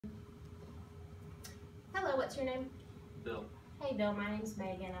Hello, what's your name? Bill. Hey Bill, my name's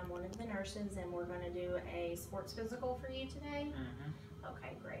Megan. I'm one of the nurses and we're going to do a sports physical for you today.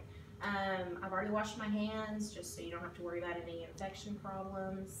 Okay, great. I've already washed my hands just so you don't have to worry about any infection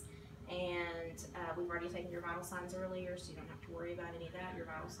problems. And we've already taken your vital signs earlier, so you don't have to worry about any of that. Your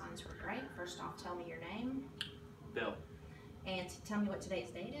vital signs were great. First off, tell me your name. Bill. And tell me what today's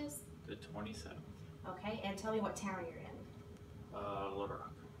date is. The 27th. Okay, and tell me what town you're in. Little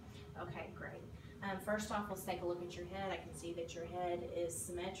Rock. Okay, great. First off, let's take a look at your head. I can see that your head is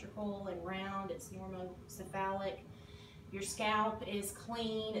symmetrical and round. It's normocephalic. Your scalp is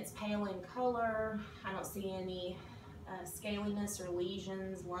clean. It's pale in color. I don't see any scaliness or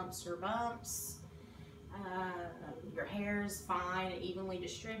lesions, lumps or bumps. Your hair is fine and evenly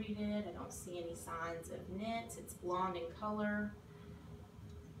distributed. I don't see any signs of nits. It's blonde in color.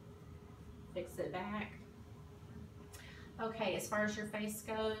 Fix it back. Okay, as far as your face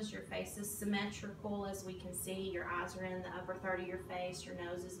goes, your face is symmetrical, as we can see. Your eyes are in the upper third of your face, your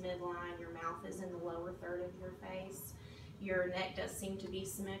nose is midline, your mouth is in the lower third of your face. Your neck does seem to be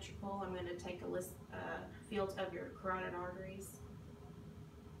symmetrical. I'm going to take a field of your carotid arteries,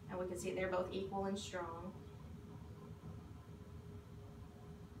 and we can see they're both equal and strong.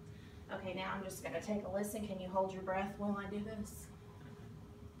 Okay, now I'm just going to take a listen. Can you hold your breath while I do this?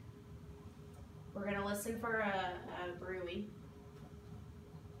 We're going to listen for a bruit.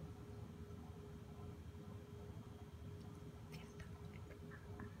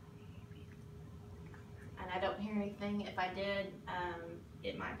 And I don't hear anything. If I did,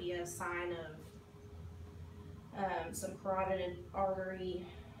 it might be a sign of some carotid artery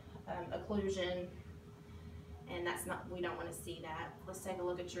occlusion, and that's not, we don't want to see that. Let's take a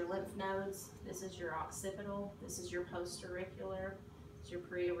look at your lymph nodes. This is your occipital. This is your postauricular. This is your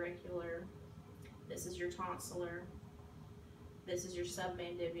preauricular. This is your tonsillar. This is your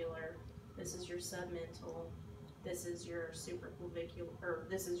submandibular. This is your submental. This is your supraclavicular, or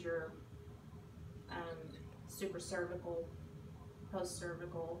this is your supracervical,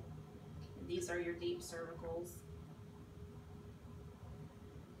 postcervical. These are your deep cervicals.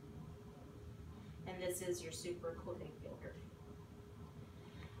 And this is your supraclavicular.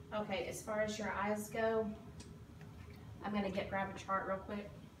 Okay, as far as your eyes go, I'm going to grab a chart real quick.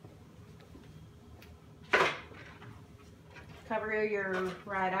 Cover your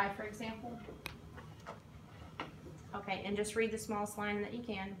right eye, for example. Okay, and just read the smallest line that you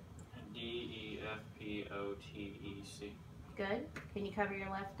can. D-E-F-P-O-T-E-C. Good. Can you cover your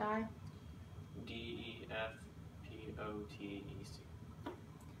left eye? D-E-F-P-O-T-E-C.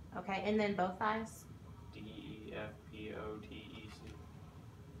 Okay, and then both eyes? D-E-F-P-O-T-E-C.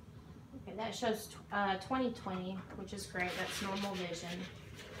 Okay, that shows 20/20, which is great. That's normal vision.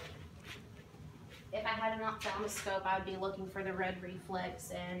 If I had an ophthalmoscope, I would be looking for the red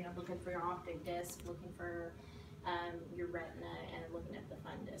reflex and looking for your optic disc, looking for your retina, and looking at the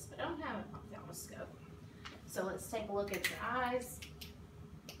fundus. But I don't have an ophthalmoscope. So let's take a look at your eyes.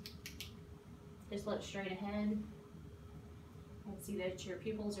 Just look straight ahead. You can see that your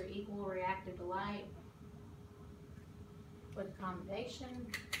pupils are equal, reactive to light. With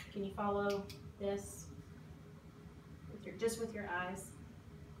accommodation, can you follow this with just your eyes?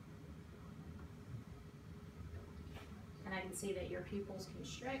 And I can see that your pupils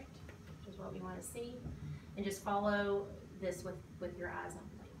constrict, which is what we want to see. And just follow this with your eyes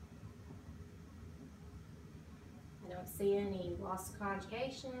only. I don't see any loss of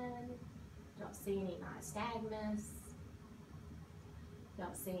conjugation. Don't see any nystagmus.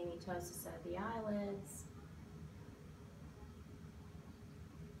 Don't see any ptosis of the eyelids.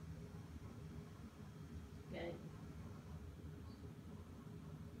 Good.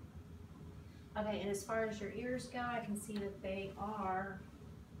 Okay, and as far as your ears go, I can see that they are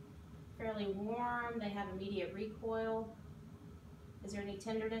fairly warm. They have immediate recoil. Is there any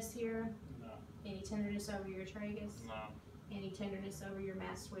tenderness here? No. Any tenderness over your tragus? No. Any tenderness over your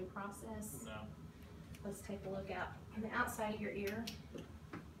mastoid process? No. Let's take a look out on the outside of your ear.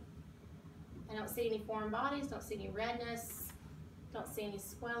 I don't see any foreign bodies, don't see any redness, don't see any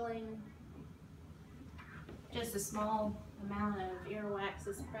swelling. Just a small amount of earwax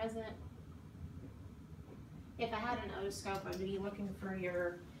is present. If I had an otoscope, I'd be looking for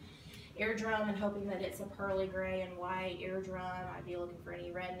your eardrum and hoping that it's a pearly gray and white eardrum. I'd be looking for any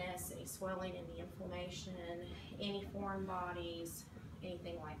redness, any swelling, any inflammation, any foreign bodies,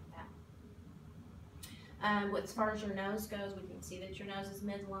 anything like that. As far as your nose goes, we can see that your nose is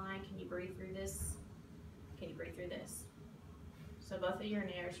midline. Can you breathe through this? Can you breathe through this? So both of your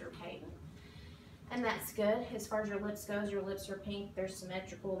ears are patent. And that's good. As far as your lips goes, your lips are pink, they're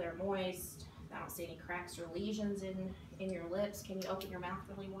symmetrical, they're moist. I don't see any cracks or lesions in your lips. Can you open your mouth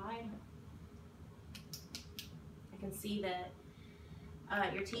really wide? can see that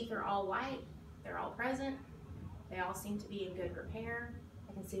your teeth are all white, they're all present, they all seem to be in good repair.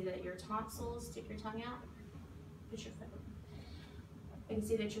 I can see that your tonsils, stick your tongue out, push your foot. I can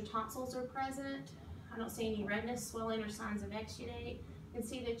see that your tonsils are present. I don't see any redness, swelling, or signs of exudate. I can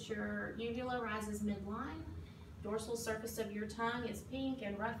see that your uvula rises midline. Dorsal surface of your tongue is pink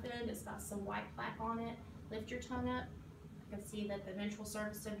and roughened. It's got some white plaque on it. Lift your tongue up. I can see that the ventral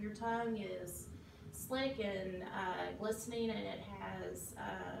surface of your tongue is slick and glistening, and it has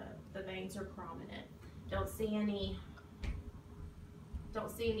the veins are prominent. Don't see any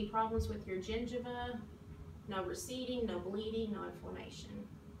problems with your gingiva. No receding, no bleeding, no inflammation.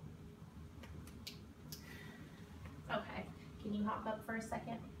 Okay, can you hop up for a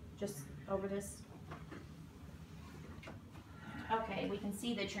second? Just over this. Okay, we can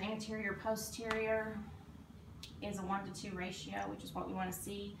see that your anterior posterior is a 1:2 ratio, which is what we want to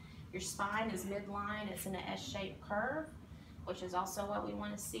see. Your spine is midline, it's in an S-shaped curve, which is also what we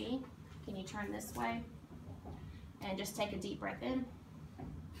want to see. Can you turn this way? And just take a deep breath in.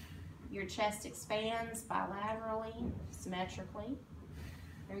 Your chest expands bilaterally, symmetrically.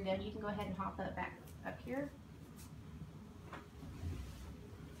 Very good. You can go ahead and hop up back up here.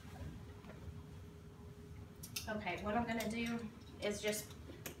 Okay, what I'm gonna do is just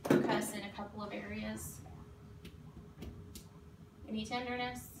percuss in a couple of areas. Any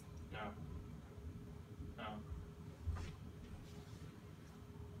tenderness? No. No.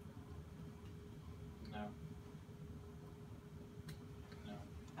 No. No.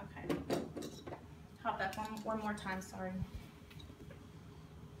 Okay. Hop up one more time, sorry.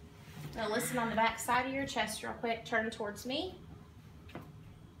 Now listen on the back side of your chest real quick. Turn towards me.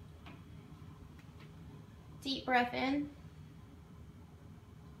 Deep breath in.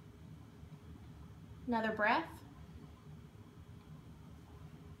 Another breath.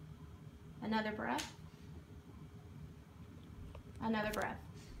 Another breath. Another breath.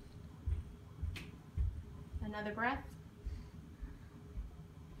 Another breath.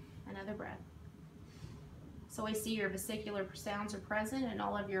 Another breath. So we see your vesicular sounds are present in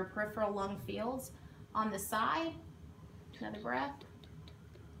all of your peripheral lung fields. On the side, another breath.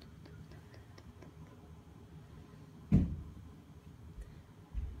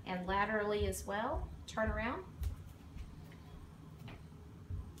 And laterally as well. Turn around.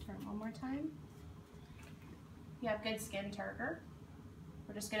 Turn one more time. You have good skin turgor.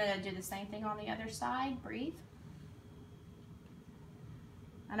 We're just going to do the same thing on the other side. Breathe.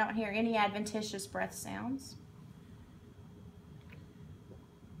 I don't hear any adventitious breath sounds.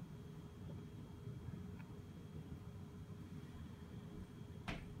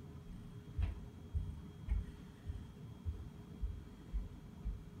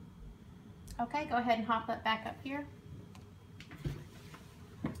 Okay, go ahead and hop up back up here.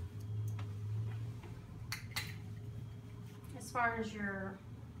 As far as your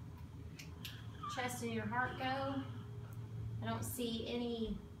chest and your heart go, I don't see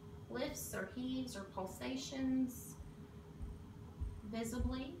any lifts or heaves or pulsations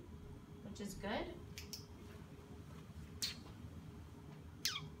visibly, which is good.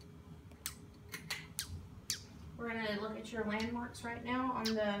 We're going to look at your landmarks right now on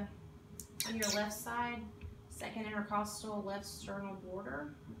your left side, second intercostal left sternal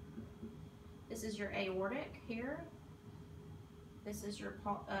border. This is your aortic here. This is your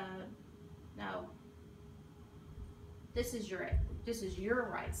this is your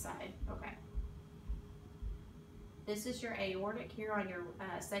right side. Okay. This is your aortic here on your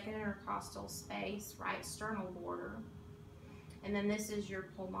second intercostal space, right sternal border. And then this is your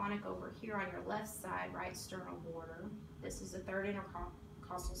pulmonic over here on your left side, right sternal border. This is the third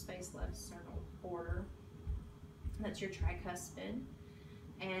intercostal space, left sternal border. That's your tricuspid.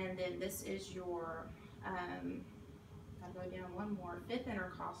 And then this is your, I'll go down one more, fifth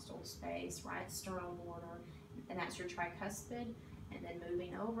intercostal space, right sternal border. And that's your tricuspid. And then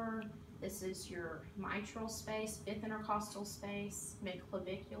moving over, this is your mitral space, fifth intercostal space.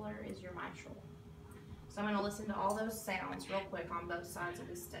 Midclavicular is your mitral. So I'm going to listen to all those sounds real quick on both sides of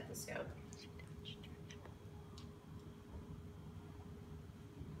this stethoscope.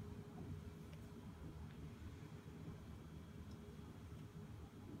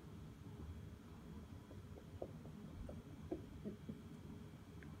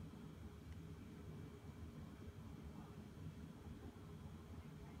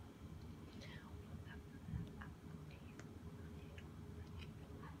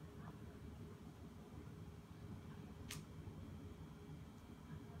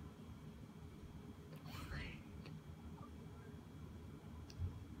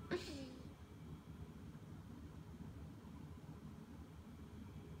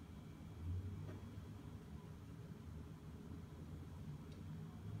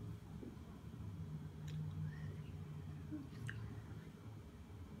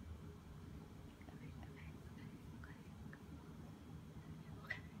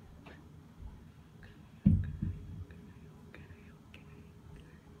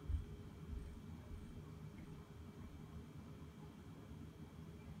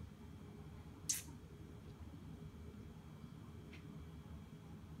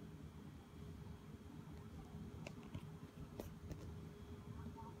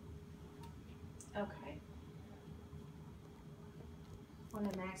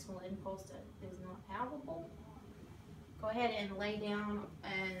 when a maximal impulse is not palpable. Go ahead and lay down,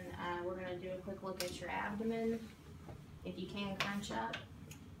 and we're gonna do a quick look at your abdomen. If you can, crunch up.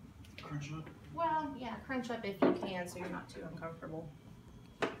 Crunch up. Well, yeah, crunch up if you can, so you're not too uncomfortable.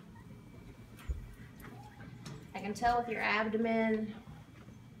 I can tell with your abdomen,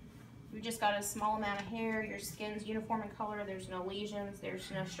 you've just got a small amount of hair. Your skin's uniform in color. There's no lesions.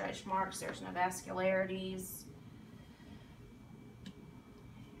 There's no stretch marks. There's no vascularities.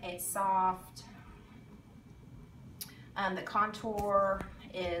 It's soft. The contour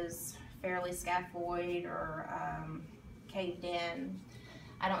is fairly scaphoid or caved in.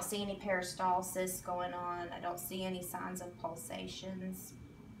 I don't see any peristalsis going on. I don't see any signs of pulsations.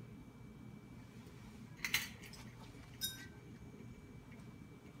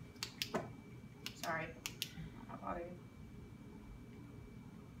 Sorry, I'll bother you.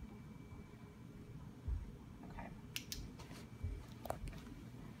 Okay.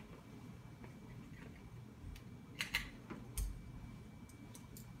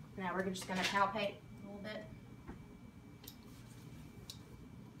 Now we're just gonna palpate a little bit.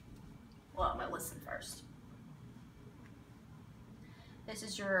 Well, I'm gonna listen first. This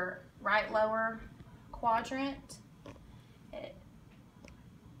is your right lower quadrant.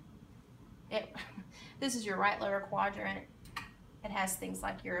 This is your right lower quadrant. It has things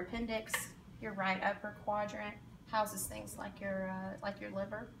like your appendix. Your right upper quadrant houses things like your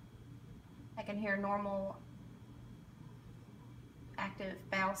liver. I can hear normal active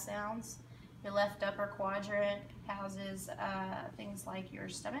bowel sounds. Your left upper quadrant houses things like your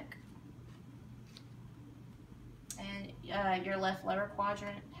stomach. And your left lower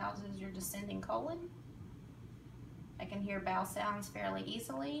quadrant houses your descending colon. I can hear bowel sounds fairly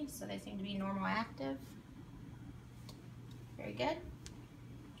easily, so they seem to be normal active. Very good.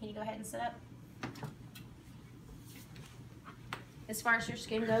 Can you go ahead and sit up? As far as your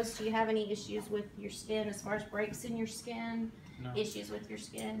skin goes, do you have any issues with your skin as far as breaks in your skin? No. Issues with your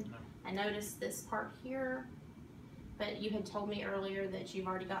skin? No. I noticed this part here, but you had told me earlier that you've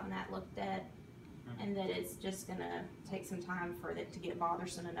already gotten that looked at and that it's just gonna take some time for it to get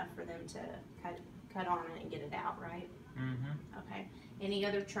bothersome enough for them to cut on it and get it out, right? Mm-hmm. Okay. Any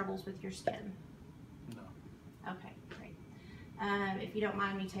other troubles with your skin? No. Okay, great. If you don't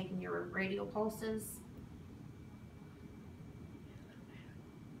mind me taking your radial pulses.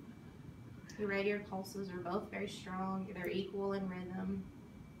 Your radial pulses are both very strong. They're equal in rhythm.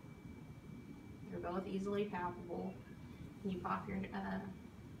 They're both easily palpable. Can you pop your, there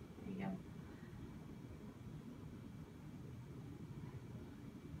you go.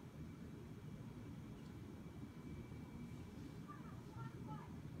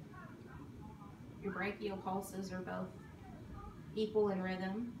 Your brachial pulses are both equal in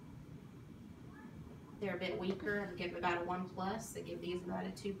rhythm. They're a bit weaker. I give about a 1+. I give these about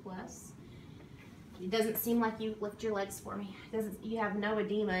a 2+. It doesn't seem like you lift your legs for me. You have no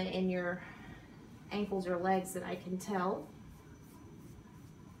edema in your ankles or legs that I can tell.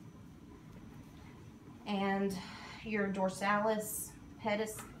 And your dorsalis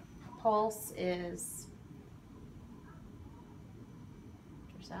pedis pulse is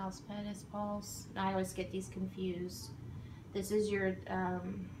dorsalis pedis pulse. I always get these confused. This is your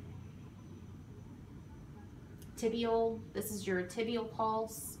tibial. This is your tibial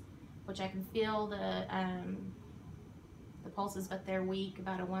pulse, which I can feel the pulses, but they're weak,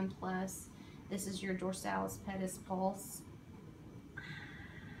 about a 1+. This is your dorsalis pedis pulse.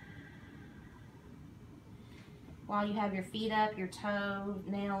 While you have your feet up, your toe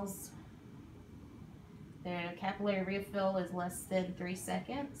nails, their capillary refill is less than 3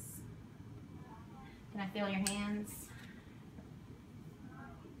 seconds. Can I feel your hands?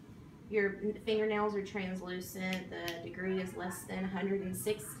 Your fingernails are translucent. The degree is less than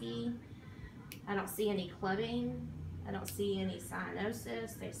 160. I don't see any clubbing. I don't see any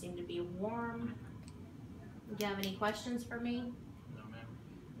cyanosis. They seem to be warm. Do you have any questions for me? No,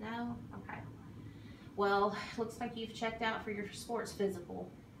 ma'am. No? Okay. Well, looks like you've checked out for your sports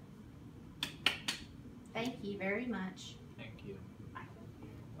physical. Thank you very much.